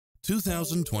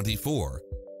2024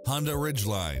 Honda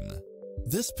Ridgeline.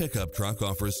 This pickup truck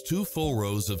offers 2 full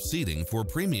rows of seating for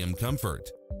premium comfort.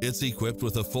 It's equipped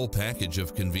with a full package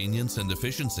of convenience and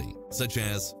efficiency, such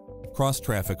as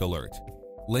cross-traffic alert,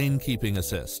 lane keeping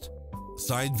assist,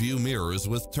 side view mirrors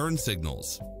with turn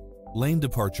signals, lane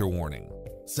departure warning,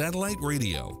 satellite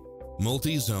radio,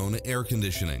 multi-zone air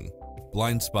conditioning,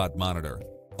 blind spot monitor,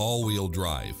 all-wheel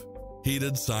drive,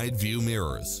 heated side view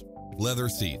mirrors, leather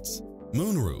seats,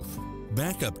 moonroof,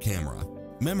 backup camera,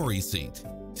 memory seat,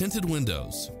 tinted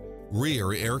windows,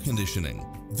 rear air conditioning.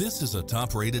 This is a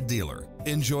top-rated dealer.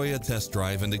 Enjoy a test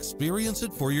drive and experience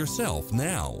it for yourself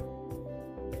now.